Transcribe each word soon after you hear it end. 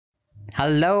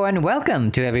Hello and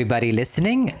welcome to everybody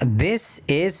listening. This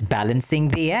is Balancing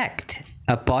the Act,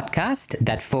 a podcast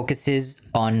that focuses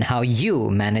on how you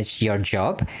manage your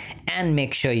job and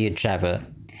make sure you travel.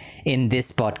 In this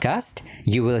podcast,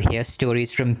 you will hear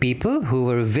stories from people who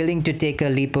were willing to take a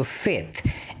leap of faith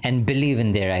and believe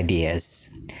in their ideas.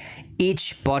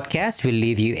 Each podcast will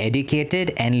leave you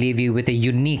educated and leave you with a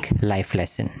unique life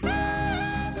lesson.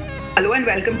 Hello and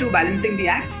welcome to Balancing the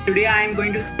Act. Today I am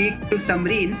going to speak to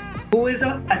Samreen, who is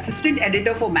an assistant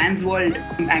editor for Man's World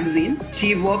magazine.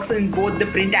 She works in both the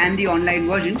print and the online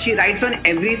version. She writes on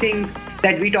everything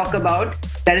that we talk about,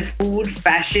 that is food,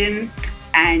 fashion,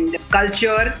 and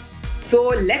culture. So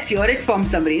let's hear it from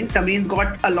Samreen. Samreen's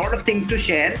got a lot of things to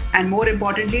share, and more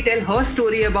importantly, tell her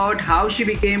story about how she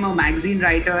became a magazine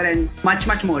writer and much,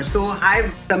 much more. So hi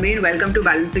Samreen, welcome to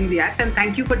Balancing the Act, and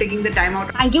thank you for taking the time out.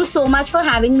 Thank you so much for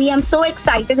having me. I'm so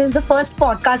excited. It's the first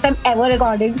podcast I'm ever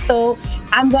recording. So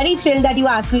I'm very thrilled that you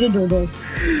asked me to do this.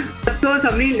 So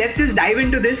Samreen, let's just dive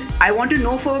into this. I want to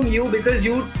know from you, because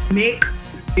you make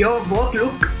your work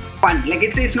look fun. Like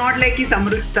it's not like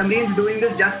Samreen's doing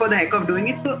this just for the heck of doing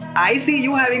it. So I see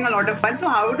you having a lot of fun. So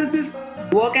how does this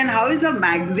work, and how is a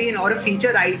magazine or a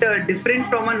feature writer different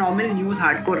from a normal news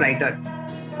hardcore writer?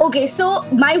 Okay, so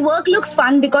my work looks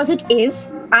fun because it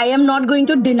is. I am not going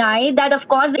to deny that, of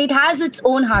course, it has its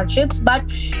own hardships, but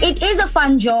it is a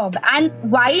fun job. And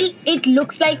while it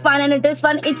looks like fun and it is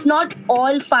fun, it's not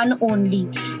all fun only.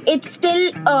 It's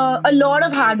still a lot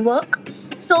of hard work.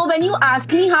 So when you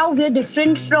ask me how we're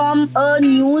different from a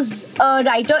news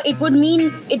writer, it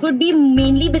would be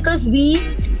mainly because we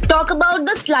talk about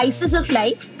the slices of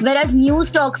life, whereas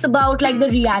news talks about like the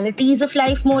realities of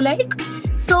life more like.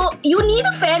 So you need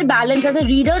a fair balance as a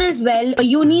reader as well.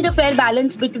 You need a fair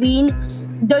balance between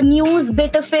the news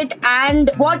bit of it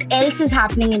and what else is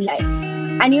happening in life.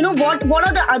 And what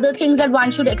are the other things that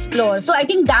one should explore? So I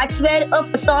think that's where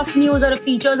a soft news or a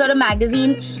features or a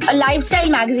magazine, a lifestyle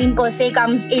magazine per se,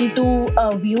 comes into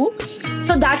view.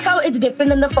 So that's how it's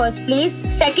different in the first place.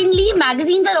 Secondly,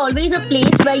 magazines are always a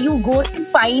place where you go to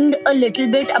find a little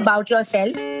bit about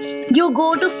yourself. You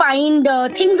go to find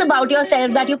things about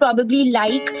yourself that you probably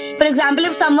like. For example,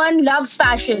 if someone loves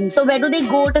fashion, so where do they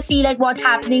go to see like what's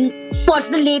happening, what's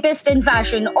the latest in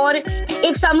fashion? Or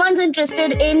if someone's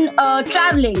interested in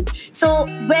traveling, so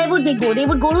where would they go? They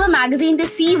would go to a magazine to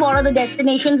see what are the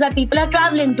destinations that people are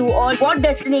traveling to, or what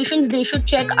destinations they should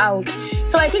check out.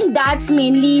 So I think that's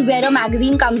mainly where a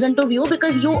magazine comes into view,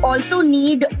 because you also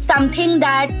need something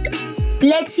that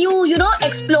lets you,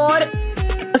 explore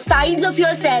sides of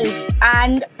yourself,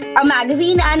 and a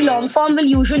magazine and long form will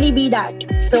usually be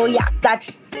that. So yeah,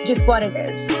 that's just what it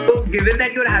is. So given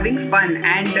that you're having fun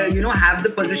and have the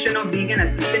position of being an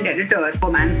assistant editor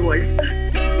for Man's World,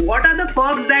 what are the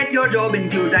perks that your job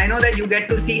includes? I know that you get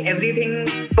to see everything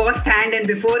firsthand and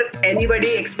before anybody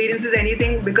experiences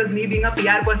anything, because me being a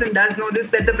PR person does know this,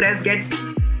 that the press gets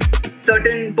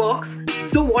certain perks.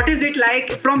 So what is it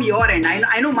like from your end?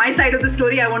 I know my side of the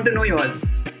story, I want to know yours.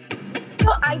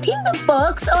 So I think the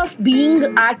perks of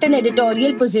being at an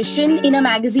editorial position in a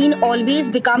magazine always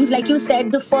becomes, like you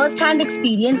said, the first-hand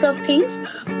experience of things.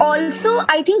 Also,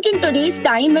 I think in today's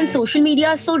time when social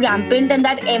media is so rampant and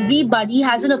that everybody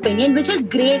has an opinion, which is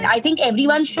great. I think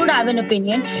everyone should have an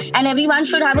opinion and everyone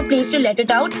should have a place to let it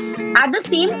out. At the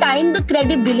same time, the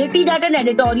credibility that an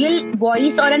editorial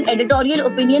voice or an editorial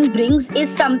opinion brings is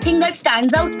something that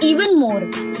stands out even more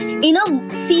in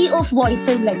a sea of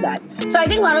voices like that. So I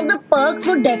think one of the perks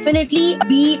would definitely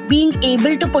be being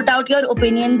able to put out your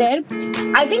opinion there.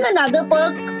 I think another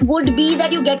perk would be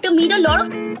that you get to meet a lot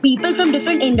of people from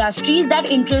different industries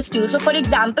that interest you. So for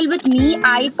example, with me,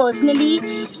 I personally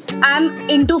am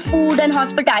into food and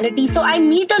hospitality. So I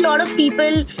meet a lot of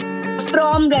people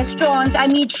from restaurants, I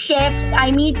meet chefs,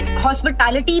 I meet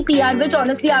hospitality PR, which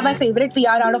honestly are my favorite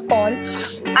PR out of all.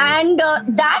 And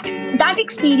that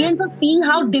experience of seeing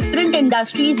how different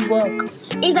industries work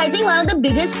is, I think, one of the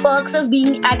biggest perks of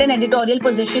being at an editorial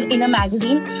position in a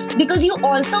magazine, because you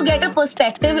also get a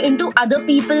perspective into other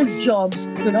people's jobs,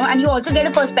 and you also get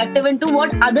a perspective into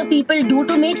what other people do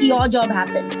to make your job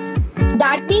happen.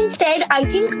 That being said, I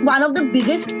think one of the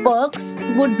biggest perks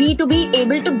would be to be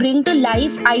able to bring to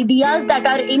life ideas that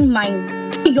are in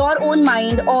mind, your own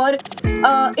mind or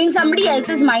in somebody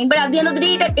else's mind. But at the end of the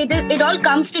day, it all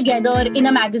comes together in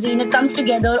a magazine. It comes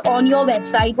together on your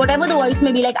website, whatever the voice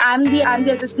may be. Like I'm the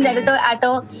assistant editor at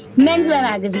a menswear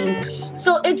magazine.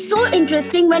 So it's so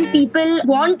interesting when people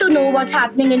want to know what's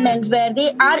happening in menswear.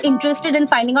 They are interested in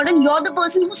finding out, and you're the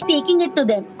person who's taking it to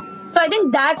them. So I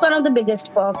think that's one of the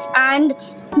biggest perks. And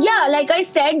yeah, like I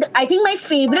said, I think my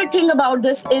favorite thing about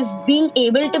this is being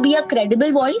able to be a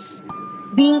credible voice.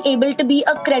 being able to be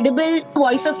a credible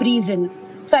voice of reason.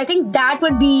 So I think that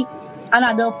would be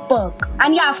another perk.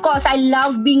 And yeah, of course, I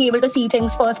love being able to see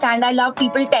things firsthand. I love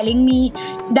people telling me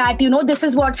that, this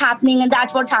is what's happening and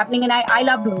that's what's happening. And I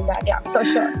love doing that. Yeah, so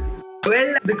sure.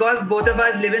 Well, because both of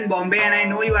us live in Bombay and I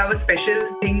know you have a special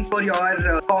thing for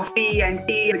your coffee and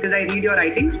tea because I read your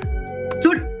writings.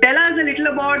 So tell us a little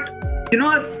about,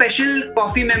 a special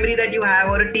coffee memory that you have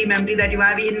or a tea memory that you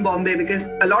have in Bombay, because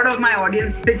a lot of my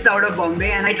audience sits out of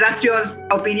Bombay and I trust your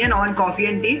opinion on coffee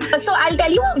and tea. So I'll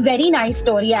tell you a very nice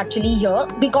story actually here.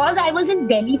 Because I was in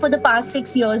Delhi for the past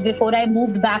 6 years before I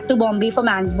moved back to Bombay for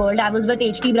Man's World. I was with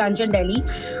HT branch in Delhi.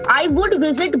 I would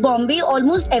visit Bombay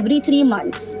almost every 3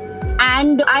 months.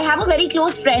 And I have a very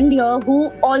close friend here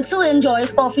who also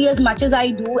enjoys coffee as much as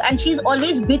I do. And she's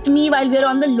always with me while we're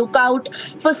on the lookout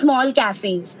for small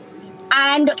cafes.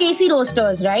 And Casey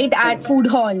Roasters, right, at Food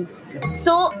Hall.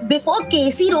 So before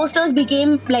Casey Roasters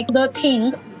became like the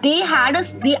thing, they had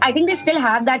I think they still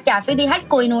have that cafe. They had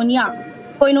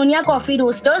Koinonia Coffee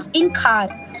Roasters in Khar.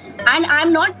 And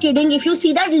I'm not kidding, if you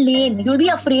see that lane, you'll be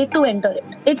afraid to enter it.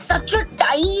 It's such a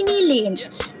tiny lane.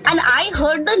 And I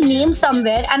heard the name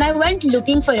somewhere and I went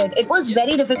looking for it. It was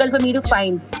very difficult for me to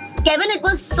find. Kevin, it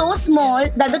was so small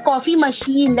that the coffee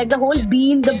machine, like the whole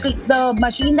bean, the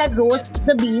machine that roasts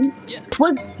the bean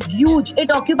was huge.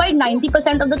 It occupied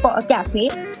 90% of the cafe.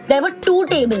 There were 2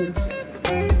 tables.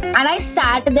 And I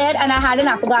sat there and I had an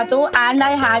affogato and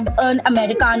I had an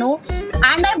Americano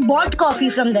and I bought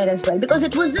coffee from there as well, because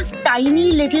it was this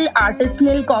tiny little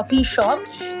artisanal coffee shop,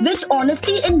 which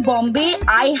honestly in Bombay,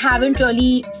 I haven't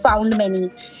really found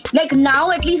many. Like now,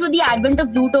 at least with the advent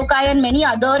of Blue Tokai and many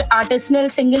other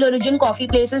artisanal single origin coffee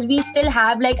places, we still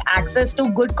have like access to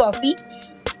good coffee.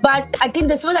 But I think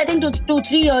this was,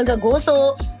 2-3 years ago.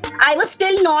 So I was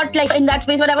still not like in that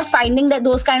space where I was finding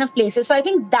those kind of places. So I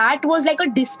think that was like a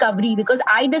discovery, because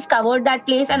I discovered that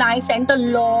place and I sent a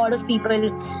lot of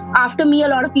people after me. A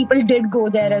lot of people did go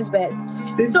there as well.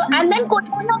 So, and then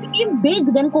Koinonia became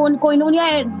big. Then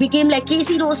Koinonia became like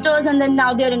Casey Roasters, and then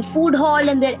now they're in Food Hall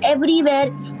and they're everywhere.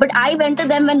 But I went to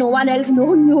them when no one else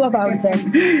knew about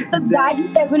them. So that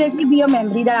would definitely be a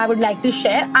memory that I would like to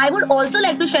share. I would also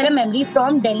like to share a memory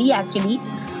from Delhi actually.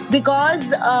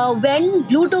 Because when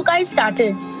Blue Tokai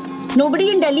started, nobody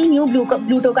in Delhi knew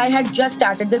Blue Tokai had just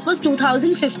started. This was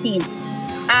 2015.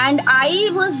 And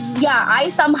I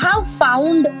somehow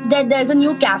found that there's a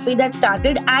new cafe that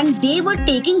started and they were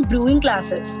taking brewing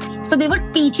classes. So they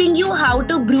were teaching you how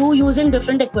to brew using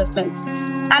different equipments.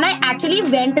 And I actually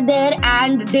went there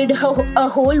and did a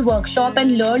whole workshop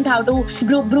and learned how to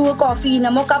brew a coffee in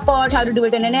a mocha pot, how to do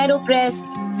it in an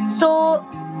AeroPress. So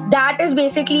that is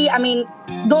basically,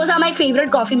 those are my favorite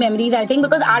coffee memories, I think,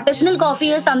 because artisanal coffee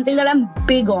is something that I'm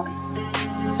big on.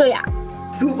 So yeah.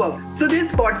 Super. So this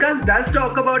podcast does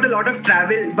talk about a lot of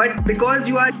travel, but because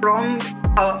you are from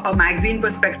a magazine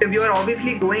perspective, you are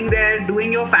obviously going there,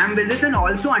 doing your fam visits and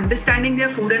also understanding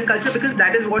their food and culture, because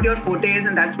that is what your forte is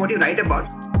and that's what you write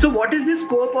about. So what is the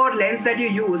scope or lens that you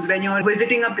use when you're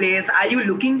visiting a place? Are you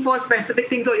looking for specific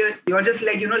things, or you're just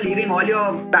like, leaving all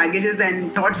your baggages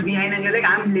and thoughts behind and you're like,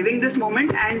 I'm living this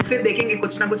moment and फिर देखेंगे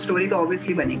कुछ ना कुछ story तो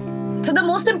obviously बनेगी. So the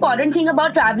most important thing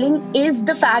about traveling is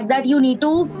the fact that you need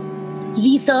to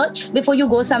research before you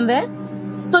go somewhere,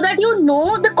 so that you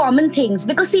know the common things.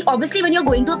 Because see, obviously when you're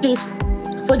going to a place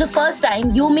for the first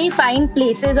time, you may find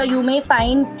places or you may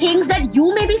find things that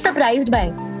you may be surprised by,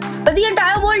 but the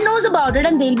entire world knows about it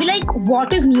and they'll be like,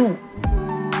 what is new?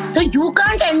 So you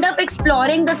can't end up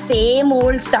exploring the same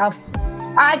old stuff.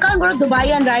 I can't go to Dubai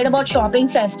and write about shopping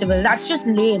festival. That's just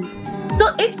lame. So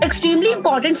it's extremely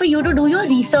important for you to do your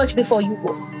research before you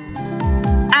go.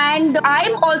 And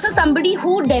I'm also somebody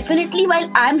who definitely,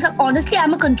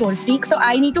 I'm a control freak, so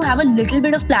I need to have a little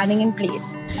bit of planning in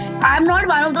place. I'm not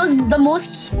one of the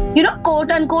most,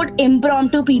 quote unquote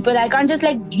impromptu people. I can't just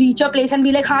like reach a place and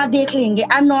be like, haan, dekh lenge.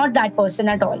 I'm not that person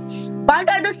at all. But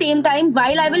at the same time,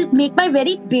 while I will make my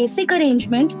very basic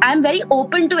arrangements, I'm very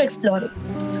open to exploring.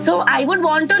 So I would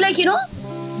want to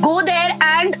go there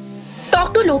and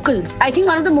talk to locals. I think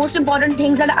one of the most important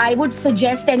things that I would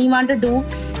suggest anyone to do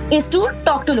is to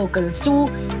talk to locals, to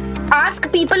ask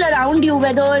people around you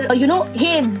whether,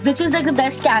 hey, which is like the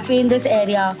best cafe in this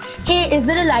area? Hey, is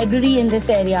there a library in this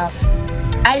area?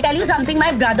 I'll tell you something.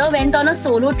 My brother went on a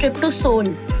solo trip to Seoul,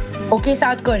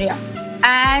 South Korea.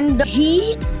 And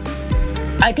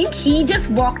I think he just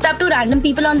walked up to random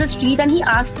people on the street and he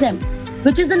asked them,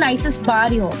 which is the nicest bar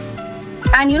here?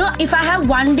 And if I have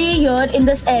one day here in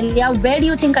this area, where do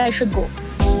you think I should go?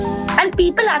 And and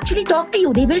people actually talk to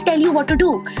you. They will tell you what to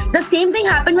do. The same thing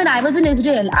happened when I was in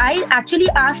Israel. I actually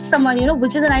asked someone,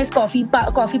 which is a nice coffee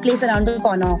place around the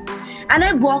corner. And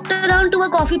I walked around to a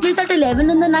coffee place at 11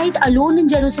 in the night alone in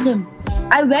Jerusalem.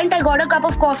 I went, I got a cup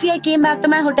of coffee, I came back to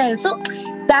my hotel. So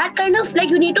that kind of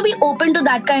you need to be open to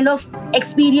that kind of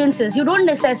experiences. You don't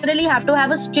necessarily have to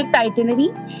have a strict itinerary.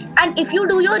 And if you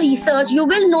do your research, you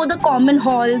will know the common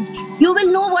halls. You will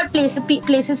know what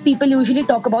places people usually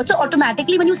talk about. So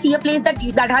automatically, when you see a place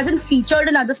that hasn't featured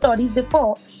in other stories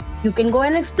before, you can go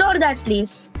and explore that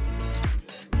place.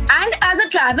 And as a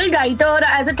travel writer,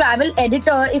 as a travel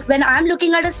editor, when I'm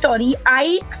looking at a story,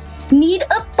 I need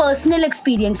a personal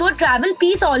experience. So a travel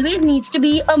piece always needs to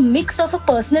be a mix of a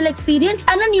personal experience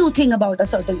and a new thing about a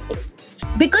certain place.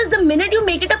 Because the minute you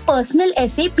make it a personal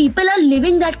essay, people are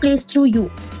living that place through you.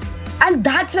 And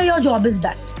that's where your job is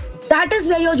done. That is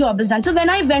where your job is done. So when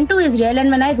I went to Israel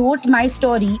and when I wrote my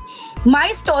story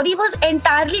was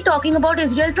entirely talking about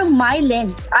Israel from my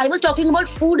lens. I was talking about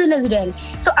food in Israel.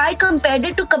 So I compared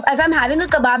it to, if I'm having a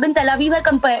kebab in Tel Aviv, I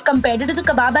compared it to the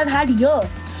kebab I've had here.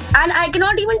 And I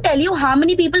cannot even tell you how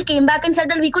many people came back and said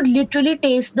that we could literally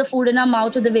taste the food in our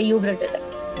mouth with the way you've written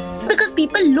it. Because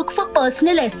people look for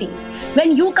personal essays.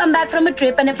 When you come back from a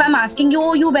trip and if I'm asking you,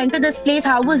 oh, you went to this place,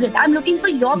 how was it? I'm looking for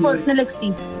your personal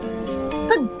experience.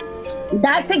 So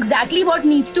that's exactly what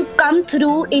needs to come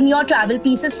through in your travel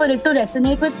pieces for it to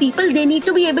resonate with people. They need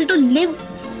to be able to live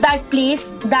that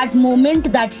place, that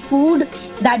moment, that food,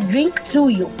 that drink through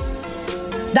you.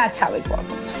 That's how it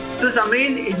works. So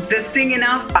Samreen, interesting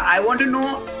enough, I want to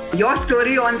know your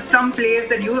story on some place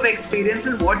that you have experienced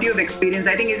and what you have experienced.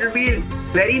 I think it will be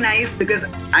very nice because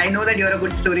I know that you're a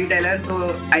good storyteller.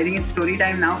 So I think it's story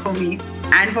time now for me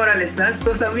and for our listeners.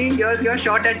 So Samreen, here's your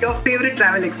shot at your favorite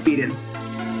travel experience.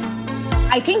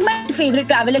 I think my favorite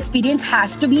travel experience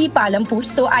has to be Palampur.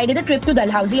 So I did a trip to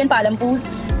Dalhousie and Palampur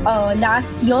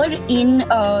last year in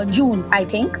June, I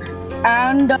think.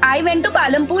 And I went to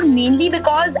Palampur mainly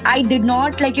because I did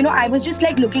not I was just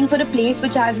looking for a place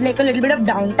which has a little bit of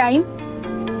downtime.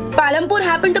 Palampur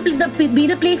happened to be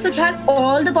the place which had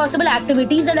all the possible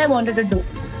activities that I wanted to do.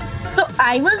 So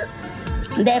I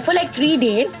was there for 3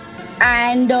 days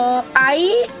and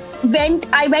I went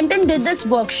and did this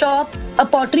workshop, a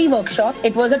pottery workshop.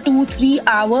 It was a 2-3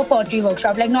 hour pottery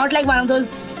workshop, not like one of those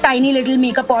tiny little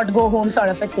make a pot, go home sort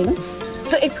of a thing.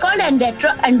 So it's called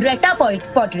Andretta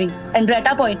Pottery.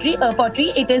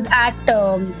 It is at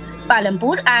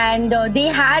Palampur, and they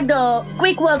had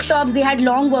quick workshops, they had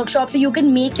long workshops, so you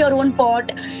can make your own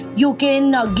pot, you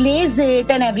can glaze it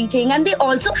and everything. And they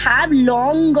also have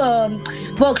long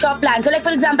workshop plans. So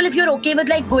for example, if you're okay with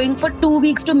going for 2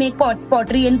 weeks to make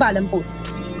pottery in Palampur,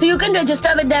 so you can register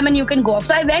with them and you can go off.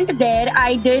 So I went there,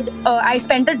 I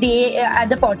spent a day at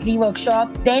the pottery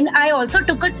workshop. Then I also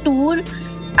took a tour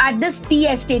at this tea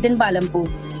estate in Palampur.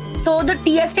 So the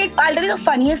tea estate, I'll tell you the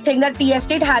funniest thing, that tea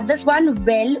estate had this one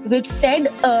well which said,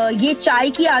 "Ye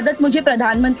chai ki aadat mujhe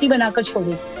Pradhan Mantri banakar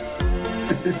chhode."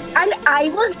 And I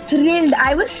was thrilled.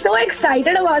 I was so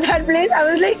excited about that place. I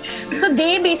was so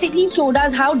they basically showed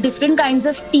us how different kinds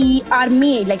of tea are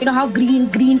made. How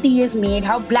green tea is made,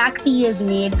 how black tea is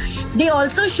made. They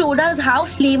also showed us how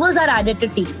flavors are added to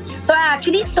tea. So I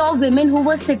actually saw women who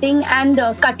were sitting and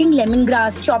cutting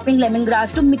lemongrass, chopping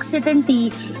lemongrass to mix it in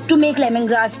tea, to make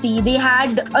lemongrass tea. They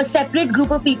had a separate group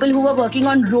of people who were working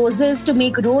on roses to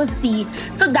make rose tea.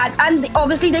 So that, and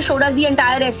obviously they showed us the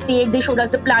entire estate, they showed us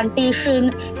the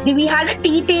plantation. We had a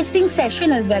tea tasting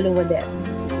session as well over there.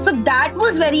 So that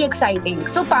was very exciting.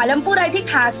 So Palampur, I think,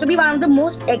 has to be one of the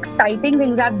most exciting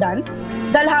things I've done.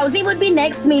 Dalhousie would be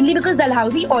next, mainly because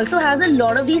Dalhousie also has a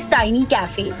lot of these tiny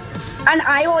cafes. And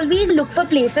I always look for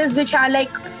places which are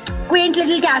quaint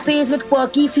little cafes with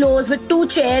quirky floors, with 2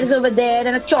 chairs over there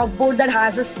and a chalkboard that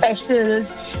has the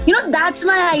specials. That's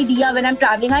my idea when I'm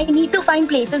traveling. I need to find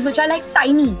places which are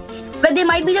tiny, where there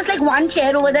might be just 1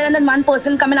 chair over there and then one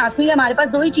person come and ask me, "Hamare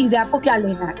paas 2 hi cheezein hai, aapko kya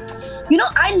lena hai?"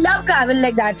 I love travel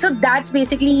like that. So that's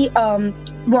basically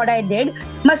what I did.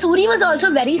 Mussoorie was also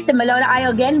very similar. I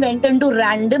again went into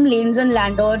random lanes in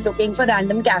Landor looking for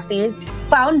random cafes,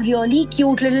 found really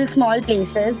cute little small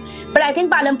places. But I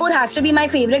think Palampur has to be my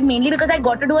favorite, mainly because I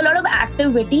got to do a lot of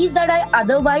activities that I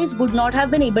otherwise would not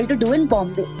have been able to do in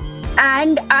Bombay.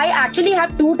 And I actually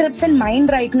have 2 trips in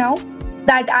mind right now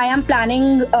that I am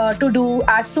planning to do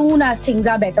as soon as things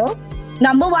are better.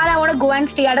 Number 1, I want to go and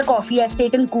stay at a coffee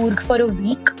estate in Coorg for a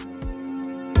week.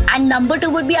 And number 2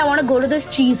 would be I want to go to this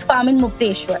cheese farm in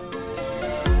Mukteshwar.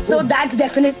 So that's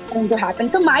definitely going to happen.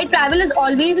 So my travel is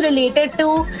always related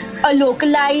to a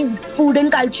localized food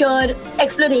and culture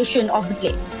exploration of the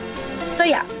place. So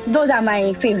yeah, those are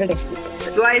my favorite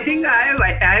experiences. So I think I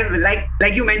have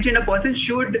like you mentioned, a person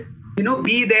should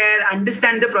be there,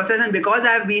 understand the process, and because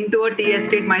I have been to a tea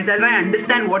estate myself, I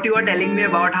understand what you are telling me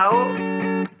about how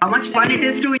much fun it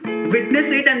is to witness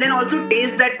it and then also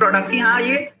taste that product. कि हाँ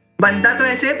ये बनता तो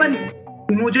ऐसे है पर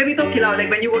मुझे भी तो खिलाओ. Like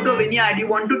when you go to a vineyard, you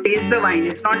want to taste the wine.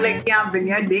 It's not like कि आप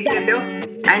vineyard देख लेते हो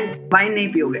and wine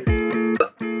नहीं पियोगे.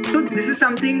 So this is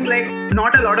something like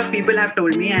not a lot of people have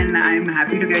told me, and I'm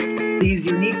happy to get these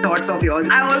unique thoughts of yours.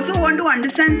 I also want to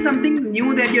understand something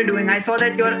new that you're doing. I saw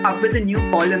that you're up with a new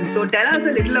column. So tell us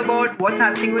a little about what's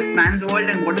happening with Man's World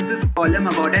and what is this column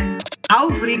about, and how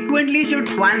frequently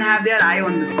should one have their eye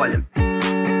on this column?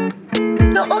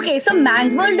 So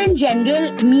Man's World in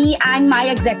general, me and my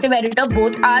executive editor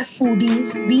both are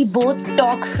foodies. We both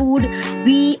talk food.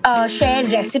 We share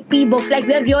recipe books. Like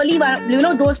we're really,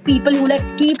 those people who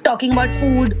like keep talking about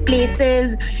food,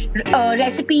 places,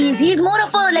 recipes. He's more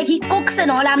of a, like he cooks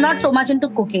and all. I'm not so much into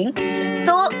cooking.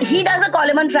 So he does a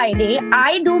column on Friday.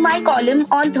 I do my column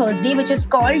on Thursday, which is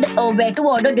called Where to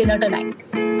Order Dinner Tonight.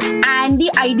 And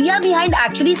the idea behind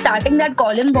actually starting that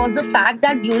column was the fact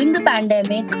that during the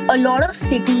pandemic, a lot of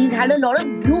cities had a lot of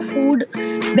new food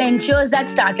ventures that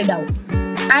started out.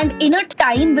 And in a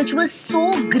time which was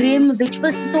so grim, which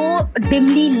was so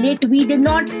dimly lit, we did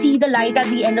not see the light at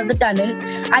the end of the tunnel.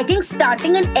 I think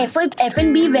starting an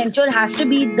F&B venture has to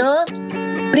be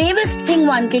the bravest thing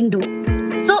one can do.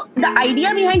 So the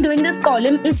idea behind doing this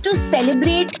column is to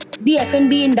celebrate the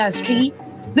F&B industry,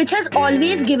 which has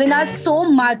always given us so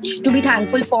much to be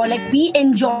thankful for. Like we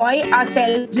enjoy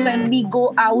ourselves when we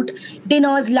go out,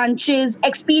 dinners, lunches,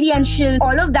 experiential,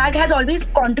 all of that has always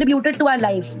contributed to our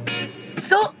life.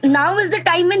 So now is the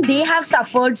time when they have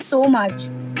suffered so much.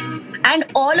 And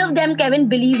all of them, Kevin,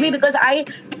 believe me, because I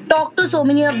talk to so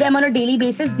many of them on a daily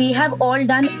basis, they have all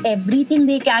done everything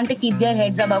they can to keep their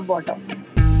heads above water.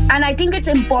 And I think it's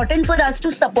important for us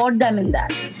to support them in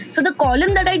that. So the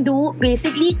column that I do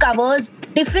basically covers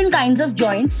different kinds of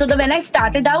joints. So when I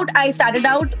started out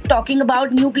talking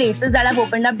about new places that have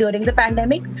opened up during the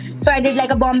pandemic. So I did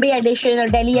like a Bombay edition, a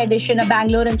Delhi edition, a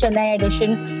Bangalore and Chennai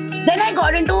edition. Then I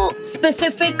got into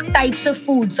specific types of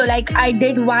food. So like I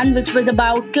did one which was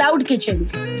about cloud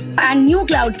kitchens and new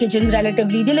cloud kitchens,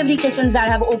 relatively, delivery kitchens that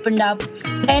have opened up.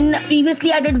 Then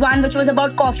previously I did one which was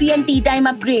about coffee and tea time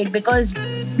upgrade, because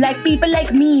like people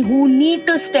like me who need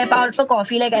to step out for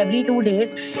coffee like every 2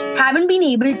 days haven't been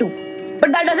able to.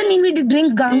 But that doesn't mean we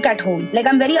drink gunk at home. Like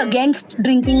I'm very against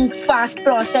drinking fast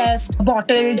processed,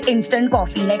 bottled, instant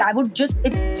coffee. Like I would just,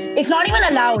 it's not even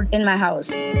allowed in my house.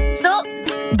 So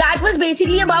that was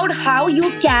basically about how you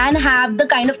can have the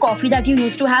kind of coffee that you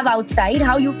used to have outside,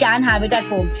 how you can have it at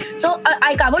home. So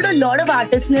I covered a lot of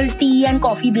artisanal tea and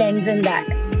coffee blends in that.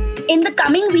 In the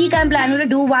coming week, I'm planning to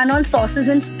do one on sauces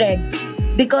and spreads,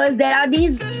 because there are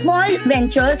these small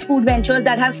ventures, food ventures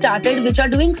that have started, which are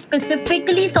doing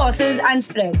specifically sauces and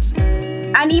spreads.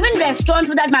 And even restaurants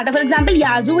for that matter. For example,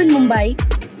 Yazoo in Mumbai.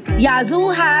 Yazoo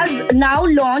has now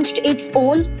launched its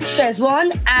own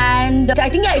Szechuan and I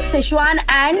think it's Sichuan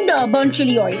and burnt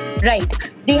chili oil. Right.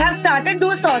 They have started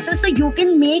those sauces so you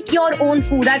can make your own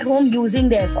food at home using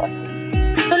their sauces.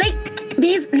 So like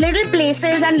these little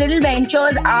places and little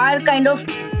ventures are kind of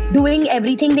doing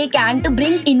everything they can to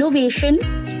bring innovation.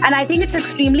 And I think it's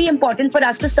extremely important for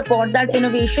us to support that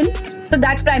innovation. So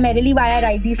that's primarily why I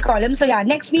write these columns. So yeah,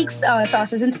 next week's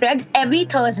sauces and spreads, every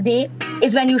Thursday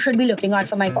is when you should be looking out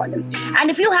for my column. And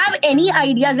if you have any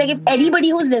ideas, like if anybody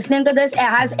who's listening to this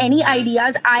has any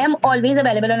ideas, I am always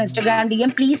available on Instagram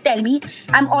DM. Please tell me.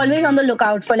 I'm always on the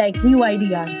lookout for like new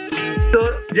ideas.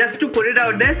 So just to put it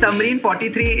out there, Samreen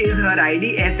 43 is her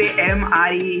ID.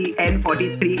 SAMREEN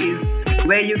 43 is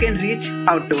where you can reach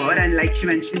out to her, and like she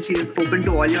mentioned, she is open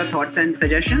to all your thoughts and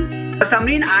suggestions.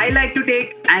 Samreen, I like to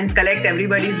take and collect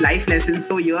everybody's life lessons.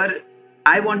 So here,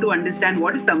 I want to understand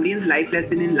what is Samreen's life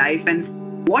lesson in life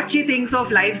and what she thinks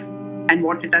of life and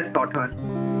what it has taught her.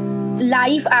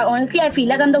 Life, honestly, I feel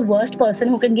like I'm the worst person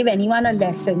who can give anyone a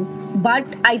lesson. But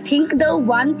I think the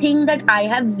one thing that I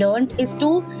have learned is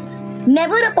to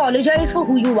never apologize for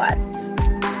who you are.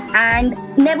 And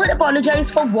never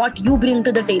apologize for what you bring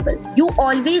to the table. You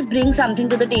always bring something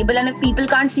to the table, and if people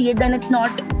can't see it, then it's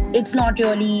not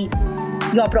really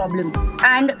your problem.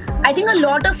 And I think a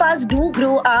lot of us do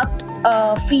grow up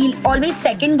feel always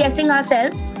second guessing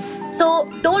ourselves.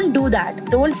 So don't do that.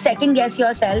 Don't second guess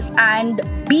yourself and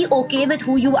be okay with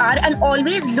who you are and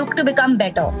always look to become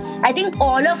better. I think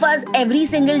all of us every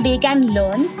single day can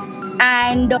learn.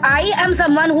 And I am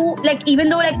someone who, like, even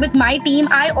though like with my team,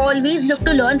 I always look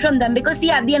to learn from them, because see,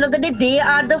 at the end of the day, they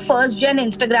are the first gen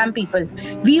Instagram people.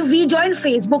 We joined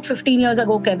Facebook 15 years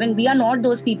ago, Kevin. We are not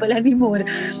those people anymore.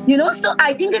 So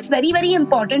I think it's very, very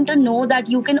important to know that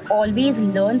you can always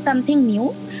learn something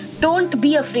new. Don't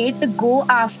be afraid to go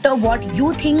after what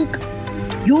you think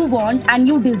you want and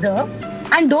you deserve,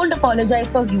 and don't apologize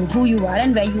for who you are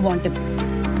and where you want to be.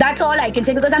 That's all I can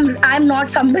say, because I'm not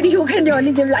somebody who can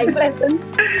really give life lessons.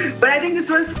 But I think this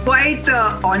was quite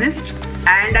honest,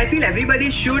 and I feel everybody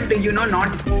should,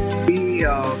 not be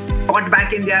caught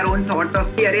back in their own thoughts of,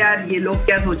 "Arey yaar, ye log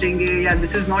kya sochenge?" Yeah,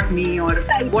 this is not me, or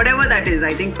whatever that is.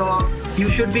 I think you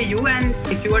should be you,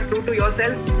 and if you are true to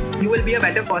yourself, you will be a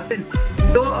better person.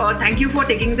 So thank you for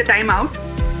taking the time out.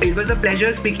 It was a pleasure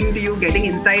speaking to you, getting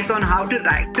insights on how to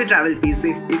write the travel piece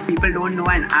if people don't know,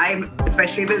 and I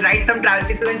especially will write some travel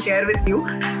pieces and share with you.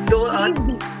 So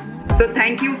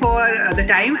thank you for the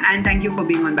time, and thank you for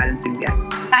being on Balancing the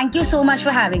Act. Thank you so much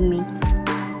for having me.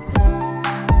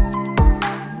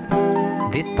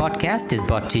 This podcast is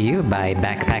brought to you by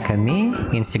Backpacker Me,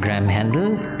 Instagram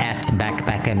handle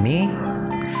 @BackpackerMe.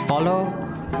 Follow,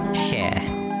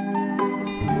 share.